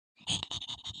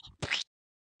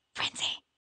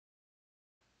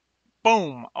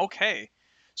Boom. Okay.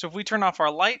 So if we turn off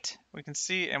our light, we can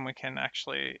see, and we can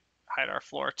actually hide our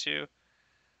floor too.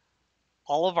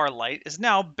 All of our light is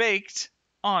now baked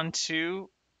onto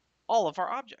all of our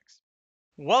objects.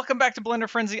 Welcome back to Blender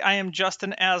Frenzy. I am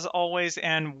Justin as always,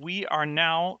 and we are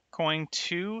now going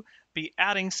to be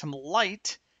adding some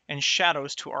light and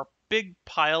shadows to our big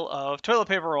pile of toilet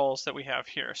paper rolls that we have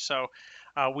here. So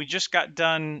we just got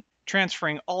done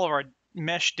transferring all of our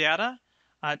mesh data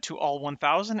to all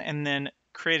 1000 and then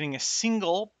creating a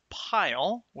single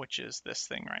pile, which is this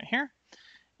thing right here.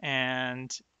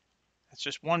 And it's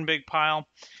just one big pile.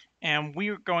 And we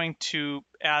are going to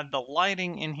add the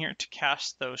lighting in here to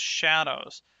cast those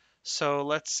shadows. So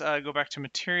let's go back to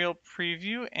material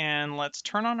preview and let's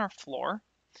turn on our floor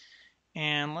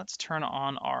and let's turn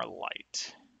on our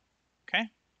light. Okay.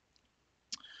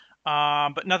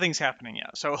 But nothing's happening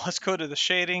yet. So let's go to the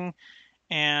shading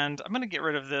and I'm going to get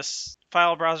rid of this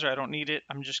file browser. I don't need it.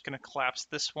 I'm just going to collapse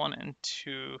this one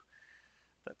into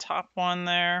the top one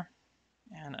there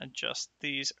and adjust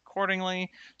these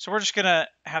accordingly. So we're just gonna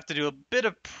have to do a bit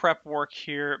of prep work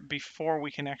here before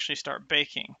we can actually start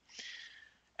baking,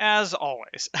 as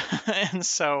always. And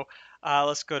so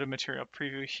let's go to material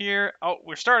preview here. Oh,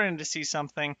 we're starting to see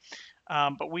something,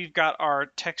 but we've got our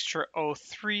texture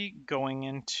 03 going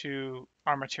into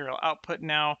our material output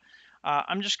now.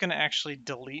 I'm just gonna actually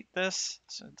delete this.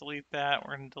 So delete that,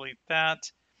 we're gonna delete that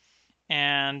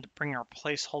and bring our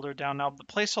placeholder down. Now the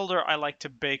placeholder I like to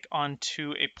bake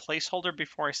onto a placeholder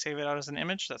before I save it out as an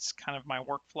image. That's kind of my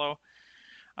workflow.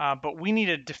 But we need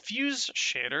a diffuse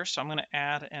shader, so I'm going to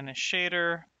add in a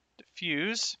shader,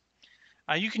 diffuse.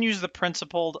 You can use the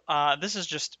principled. This is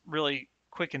just really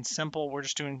quick and simple. We're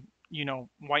just doing,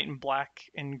 white and black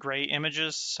and gray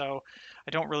images, so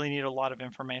I don't really need a lot of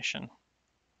information.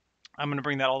 I'm going to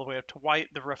bring that all the way up to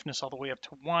white, the roughness all the way up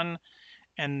to 1,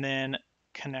 and then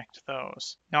connect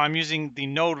those. Now I'm using the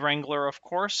node wrangler, of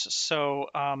course, so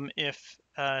if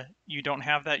you don't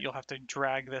have that, you'll have to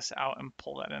drag this out and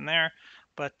pull that in there.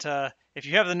 But if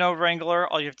you have the node wrangler,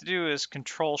 all you have to do is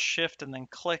Control Shift and then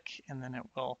click, and then it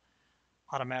will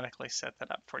automatically set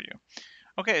that up for you.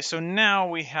 Okay, so now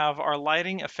we have our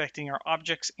lighting affecting our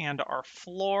objects and our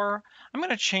floor. I'm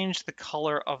going to change the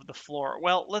color of the floor.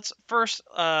 Well, let's first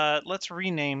let's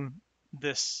rename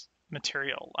this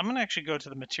material. I'm going to actually go to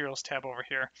the materials tab over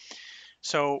here.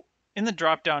 So in the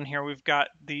drop down here, we've got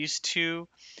these two.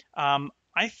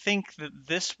 I think that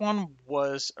this one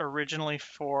was originally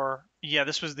for, yeah,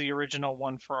 this was the original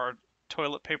one for our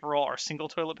toilet paper roll, our single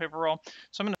toilet paper roll.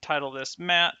 So I'm going to title this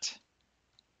Matte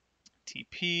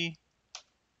TP.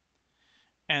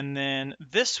 And then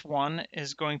this one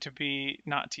is going to be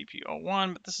not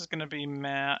TP01, but this is going to be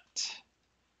Matte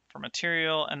for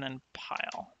material and then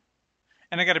pile.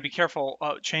 And I got to be careful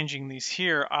changing these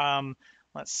here.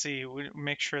 Let's see, we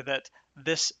make sure that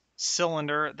this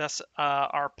cylinder, that's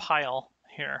our pile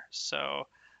here. So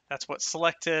that's what's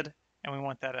selected, and we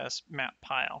want that as matte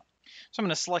pile. So I'm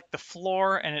going to select the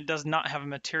floor, and it does not have a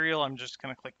material. I'm just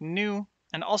going to click new.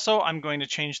 And also I'm going to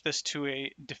change this to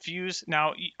a diffuse.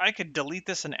 Now I could delete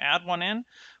this and add one in,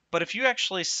 but if you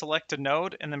actually select a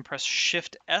node and then press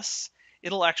Shift S,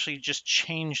 it'll actually just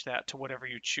change that to whatever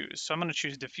you choose. So I'm going to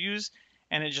choose diffuse,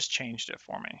 and it just changed it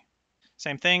for me.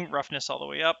 Same thing, roughness all the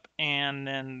way up, and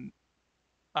then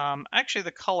actually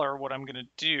the color, what I'm going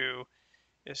to do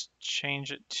is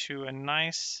change it to a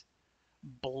nice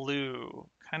blue,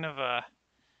 kind of a,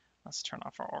 let's turn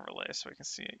off our overlay so we can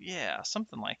see it. Yeah,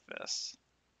 something like this.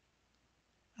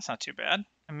 That's not too bad.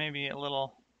 And maybe a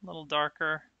little darker,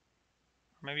 or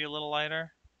maybe a little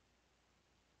lighter.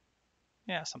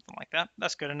 Yeah, something like that.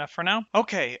 That's good enough for now.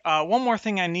 Okay, one more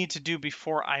thing I need to do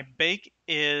before I bake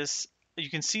is, you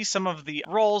can see some of the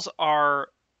rolls are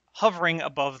hovering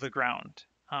above the ground.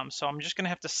 So I'm just gonna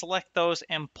have to select those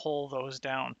and pull those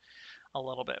down a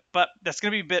little bit. But that's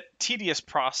gonna be a bit tedious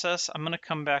process. I'm gonna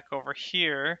come back over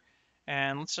here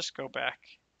and let's just go back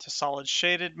to solid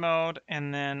shaded mode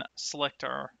and then select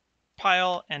our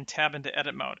pile and tab into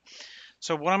edit mode.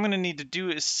 So what I'm going to need to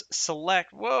do is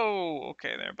select, whoa,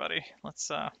 okay there, buddy. Let's,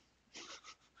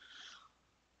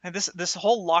 this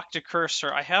whole lock to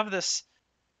cursor, I have this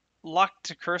lock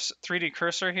to cursor, 3D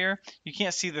cursor here. You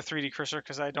can't see the 3D cursor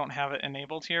because I don't have it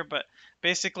enabled here, but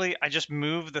basically I just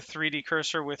move the 3D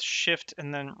cursor with Shift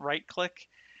and then right click,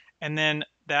 and then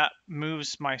that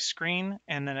moves my screen,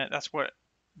 and then that's what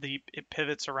it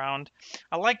pivots around.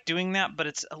 I like doing that, but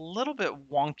it's a little bit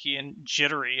wonky and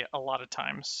jittery a lot of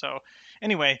times. So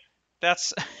anyway,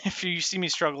 that's if you see me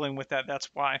struggling with that, that's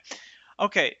why.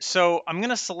 Okay, so I'm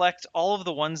gonna select all of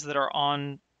the ones that are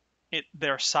on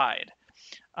their side.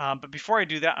 But before I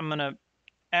do that, I'm gonna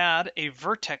add a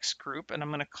vertex group, and I'm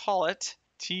going to call it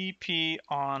TP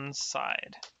on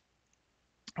side.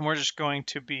 And we're just going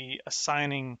to be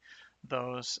assigning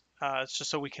those just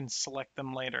so we can select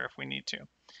them later if we need to.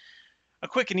 A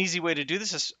quick and easy way to do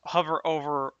this is hover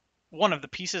over one of the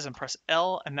pieces and press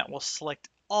L, and that will select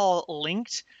all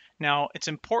linked. Now, it's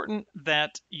important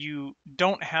that you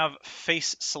don't have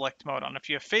face select mode on. If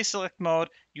you have face select mode,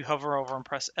 you hover over and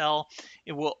press L.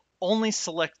 It will only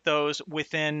select those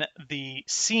within the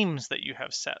seams that you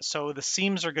have set. So the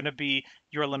seams are going to be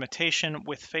your limitation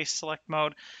with face select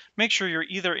mode. Make sure you're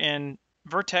either in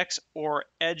vertex or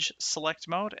edge select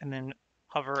mode, and then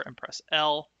hover and press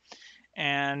L.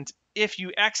 And if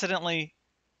you accidentally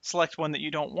select one that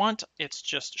you don't want, it's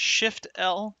just Shift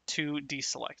L to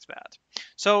deselect that.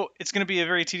 So it's going to be a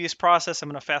very tedious process. I'm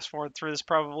going to fast forward through this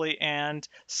probably and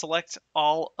select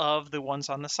all of the ones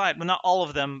on the side. Well, not all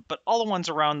of them, but all the ones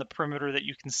around the perimeter that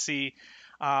you can see.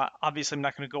 Obviously, I'm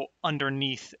not going to go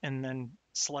underneath and then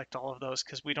select all of those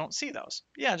because we don't see those.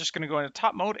 Yeah, just going to go into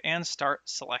top mode and start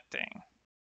selecting.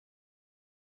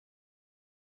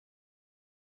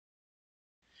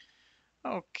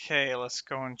 Okay, let's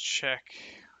go and check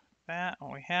that,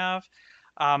 what we have.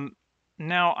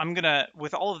 Now I'm gonna,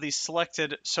 with all of these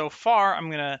selected so far, I'm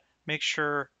gonna make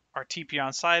sure our TP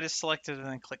on side is selected and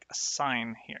then click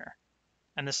assign here.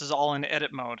 And this is all in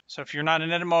edit mode. So if you're not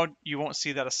in edit mode, you won't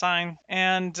see that assign.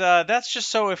 And that's just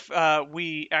so if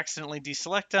we accidentally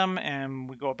deselect them and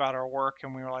we go about our work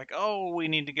and we were like, oh, we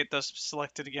need to get those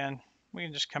selected again, we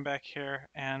can just come back here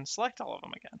and select all of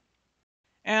them again.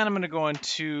 And I'm going to go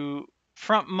into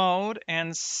front mode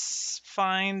and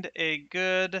find a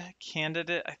good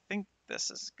candidate. I think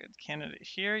this is a good candidate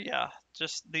here. Yeah,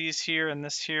 just these here and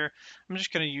this here. I'm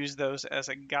just going to use those as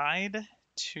a guide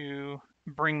to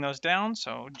bring those down.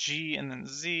 So G and then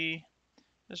Z,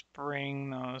 just bring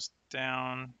those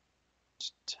down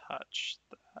to touch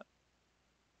that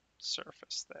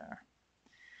surface there.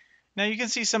 Now you can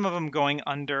see some of them going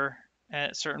under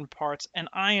at certain parts, and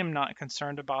I am not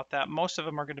concerned about that. Most of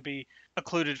them are going to be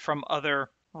occluded from other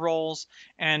roles,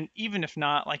 and even if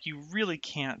not, like, you really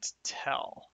can't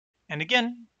tell. And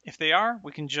again, if they are,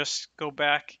 we can just go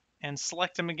back and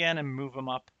select them again and move them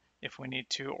up if we need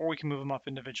to, or we can move them up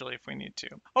individually if we need to.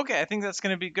 Okay, I think that's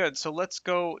going to be good. So let's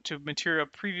go to material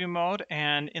preview mode,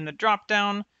 and in the drop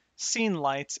down, scene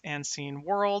lights and scene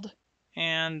world,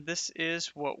 and this is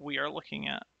what we are looking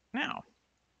at now.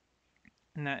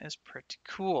 And that is pretty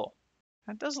cool.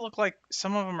 It does look like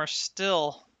some of them are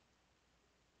still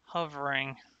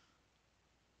hovering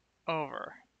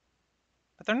over,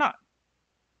 but they're not.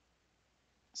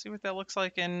 See what that looks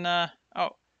like in,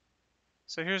 oh,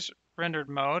 so here's rendered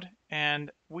mode,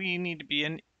 and we need to be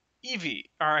in Eevee,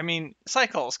 or I mean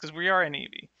cycles, because we are in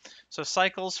Eevee. So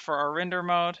cycles for our render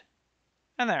mode,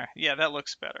 and there, yeah, that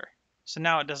looks better. So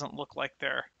now it doesn't look like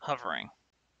they're hovering.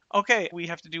 Okay, we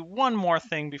have to do one more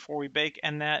thing before we bake,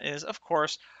 and that is, of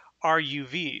course, our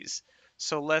UVs.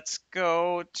 So let's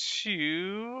go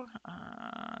to,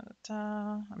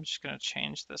 I'm just going to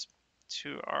change this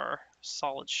to our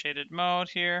solid shaded mode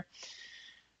here.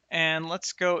 And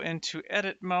let's go into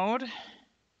edit mode.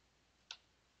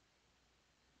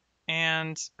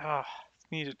 And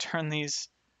need to turn these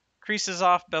creases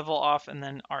off, bevel off, and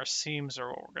then our seams are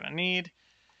what we're going to need.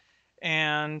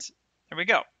 And there we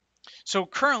go. So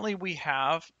currently we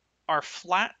have our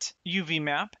flat UV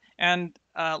map, and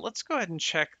let's go ahead and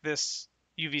check this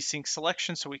UV sync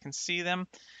selection so we can see them.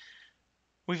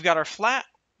 We've got our flat,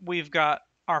 we've got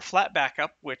our flat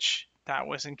backup, which that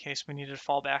was in case we needed to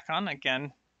fall back on.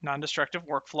 Again, non-destructive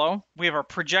workflow. We have our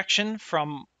projection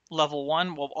from level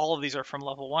 1. Well, all of these are from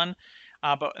level 1.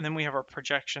 And then we have our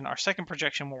projection, our second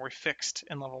projection where we fixed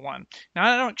in level 1.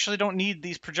 Now I actually don't need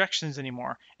these projections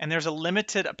anymore. And there's a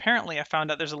limited, apparently I found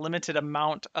out there's a limited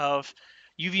amount of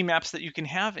UV maps that you can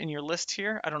have in your list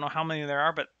here. I don't know how many there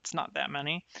are, but it's not that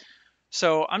many.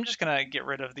 So I'm just gonna get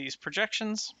rid of these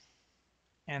projections.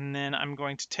 And then I'm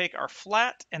going to take our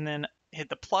flat and then hit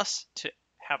the plus to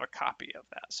have a copy of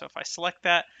that. So if I select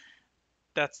that,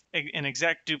 that's an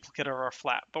exact duplicate of our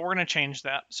flat, but we're going to change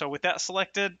that. So with that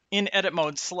selected, in edit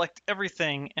mode, select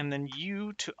everything and then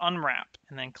U to unwrap,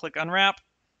 and then click unwrap,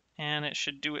 and it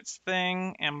should do its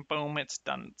thing, and boom, it's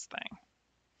done its thing.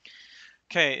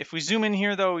 Okay, if we zoom in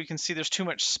here though, you can see there's too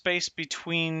much space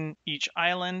between each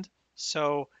island.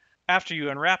 So after you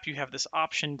unwrap, you have this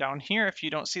option down here. If you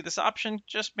don't see this option,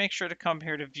 just make sure to come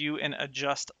here to view and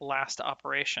adjust last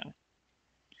operation.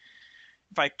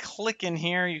 If I click in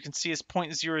here, you can see it's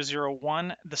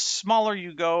 0.001. The smaller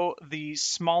you go, the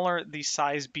smaller the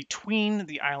size between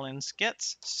the islands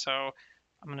gets. So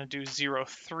I'm going to do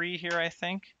 0.3 here, I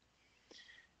think.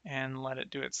 and let it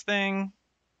do its thing.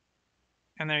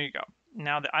 And there you go.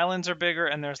 Now the islands are bigger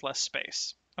and there's less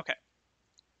space. Okay.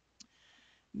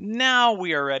 Now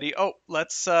we are ready. Oh,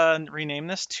 let's rename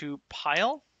this to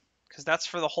pile, because that's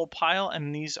for the whole pile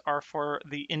and these are for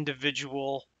the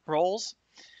individual roles.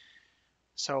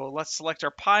 So let's select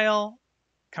our pile,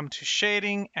 come to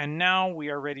shading, and now we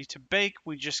are ready to bake.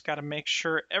 We just got to make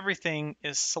sure everything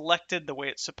is selected the way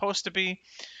it's supposed to be.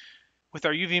 With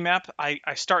our UV map, I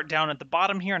start down at the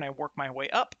bottom here and I work my way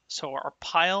up. So our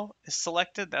pile is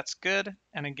selected, that's good.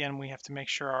 And again, we have to make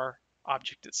sure our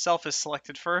object itself is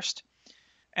selected first.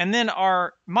 And then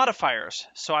our modifiers.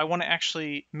 So I want to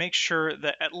actually make sure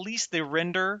that at least the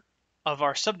render of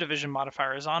our subdivision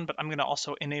modifier is on, but I'm going to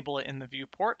also enable it in the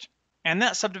viewport. And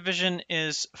that subdivision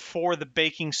is for the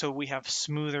baking, so we have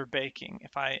smoother baking.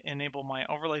 If I enable my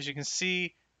overlays, you can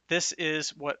see this is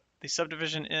what the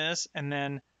subdivision is. And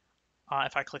then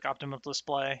if I click optimal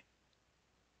display,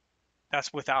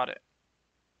 that's without it.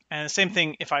 And the same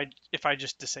thing if I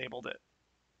just disabled it.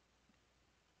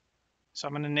 So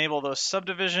I'm going to enable those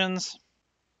subdivisions.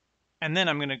 And then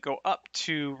I'm going to go up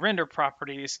to render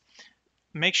properties,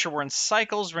 make sure we're in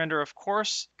cycles, render of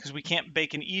course, because we can't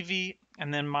bake an Eevee.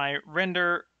 And then my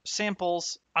render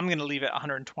samples, I'm going to leave at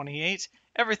 128.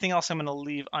 Everything else I'm going to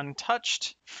leave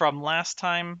untouched from last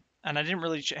time. And I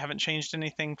haven't changed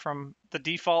anything from the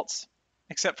defaults,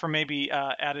 except for maybe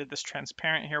added this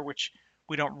transparent here, which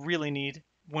we don't really need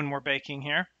when we're baking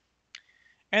here.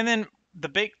 And then the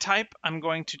bake type, I'm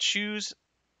going to choose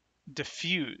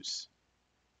diffuse.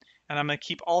 And I'm going to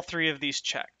keep all three of these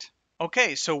checked.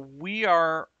 Okay, so we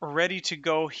are ready to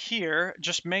go here.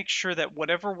 Just make sure that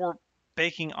whatever we're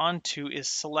baking onto is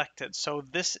selected. So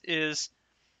this is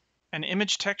an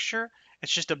image texture.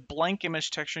 It's just a blank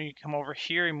image texture. You come over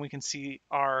here and we can see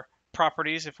our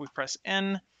properties. If we press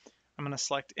N, I'm going to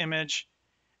select image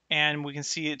and we can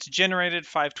see it's generated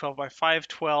 512 by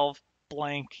 512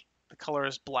 blank. The color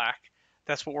is black.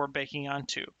 That's what we're baking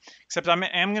onto. Except I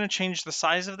am going to change the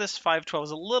size of this. 512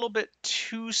 is a little bit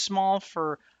too small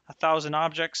for 1,000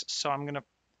 objects, so I'm going to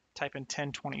type in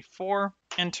 1024,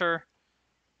 enter.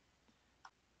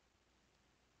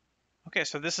 Okay,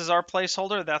 so this is our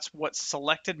placeholder. That's what's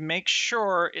selected. Make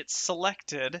sure it's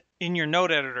selected in your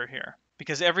node editor here,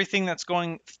 because everything that's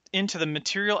going into the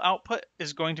material output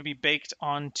is going to be baked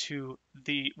onto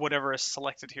the whatever is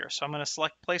selected here. So I'm going to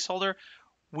select placeholder.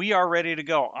 We are ready to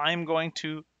go. I'm going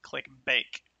to click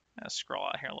bake. Let's scroll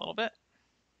out here a little bit.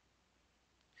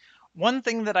 One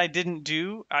thing that I didn't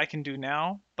do, I can do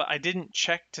now, but I didn't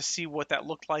check to see what that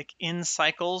looked like in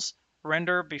cycles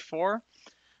render before,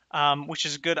 which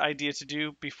is a good idea to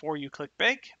do before you click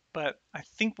bake, but I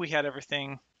think we had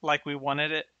everything like we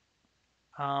wanted it.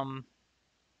 I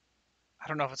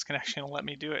don't know if it's actually gonna let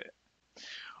me do it.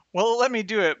 Well, let me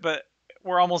do it, but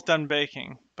we're almost done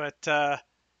baking. But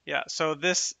yeah, so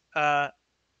this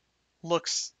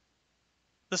looks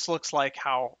like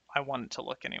how I want it to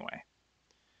look anyway.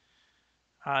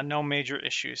 No major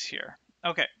issues here.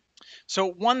 Okay, so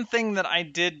one thing that I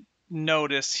did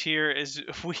notice here is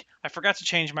I forgot to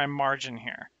change my margin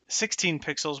here. 16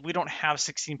 pixels, we don't have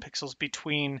 16 pixels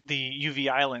between the UV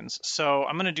islands. So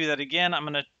I'm gonna do that again. I'm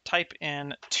gonna type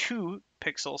in 2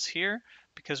 pixels here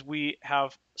because we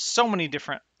have so many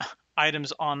different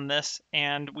items on this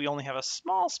and we only have a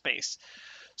small space.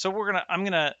 So I'm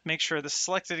gonna make sure this is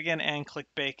selected again and click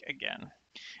bake again.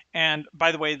 And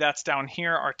by the way, that's down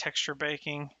here, our texture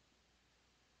baking.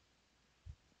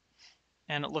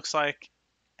 And it looks like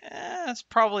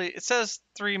it says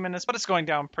 3 minutes, but it's going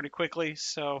down pretty quickly.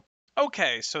 So,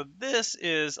 okay, so this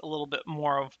is a little bit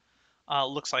more of,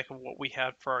 looks like what we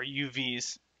had for our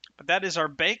UVs. But that is our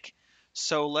bake.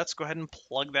 So let's go ahead and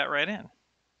plug that right in.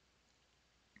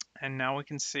 And now we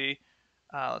can see,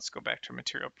 let's go back to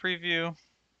material preview.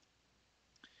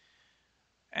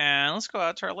 And let's go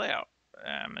out to our layout.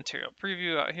 Material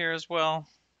preview out here as well.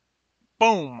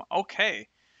 Boom, okay.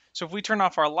 So if we turn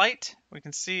off our light, we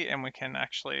can see, and we can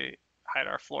actually hide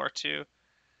our floor too.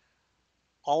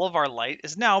 All of our light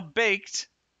is now baked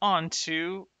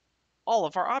onto all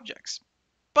of our objects.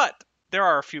 But there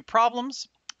are a few problems.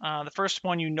 The first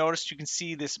one you noticed, you can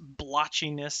see this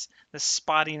blotchiness, this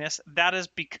spottiness. That is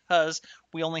because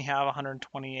we only have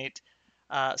 128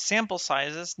 sample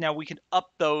sizes. Now we could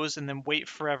up those and then wait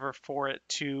forever for it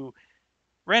to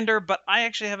render, but I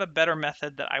actually have a better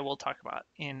method that I will talk about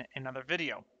in another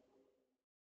video.